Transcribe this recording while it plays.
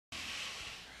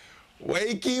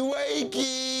Wakey,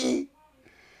 wakey.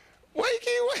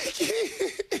 Wakey,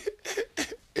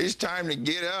 wakey. It's time to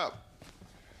get up.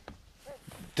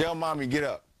 Tell mommy get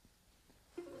up.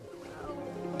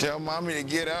 Tell mommy to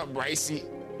get up, Brycey.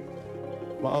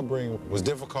 My upbringing was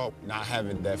difficult, not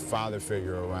having that father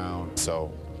figure around.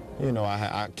 So, you know,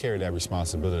 I carry that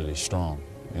responsibility strong,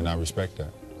 and I respect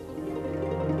that.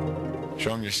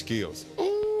 Show him your skills.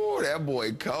 Ooh, that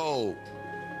boy cold.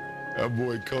 That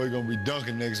boy cold, he gonna be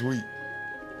dunking next week.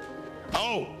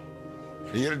 Oh,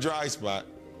 he hit a dry spot.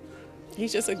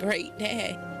 He's just a great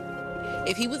dad.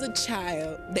 If he was a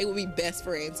child, they would be best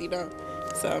friends, you know?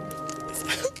 So,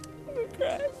 I'm gonna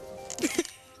cry.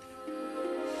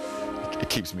 It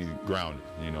keeps me grounded,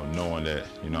 you know, knowing that,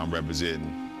 you know, I'm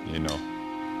representing, you know,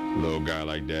 a little guy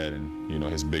like that and, you know,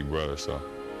 his big brother, so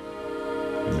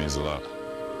it means a lot.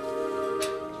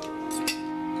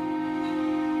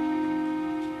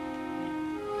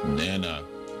 Nana.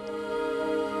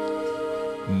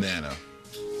 Nana.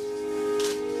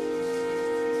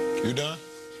 You done?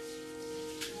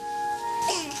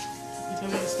 You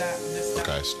told me to stop. Just stop.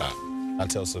 Okay, stop. I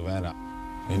tell Savannah,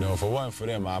 you know, if it wasn't for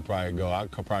them, I'd probably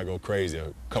go crazy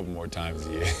a couple more times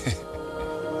a year.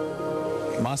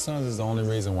 My sons is the only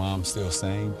reason why I'm still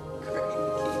sane.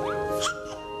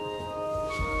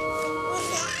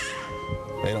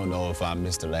 They don't know if I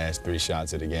missed the last 3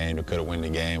 shots of the game that could have won the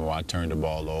game or I turned the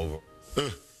ball over.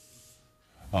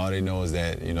 All they know is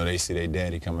that, you know, they see their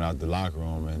daddy coming out the locker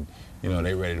room and, you know,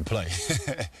 they ready to play.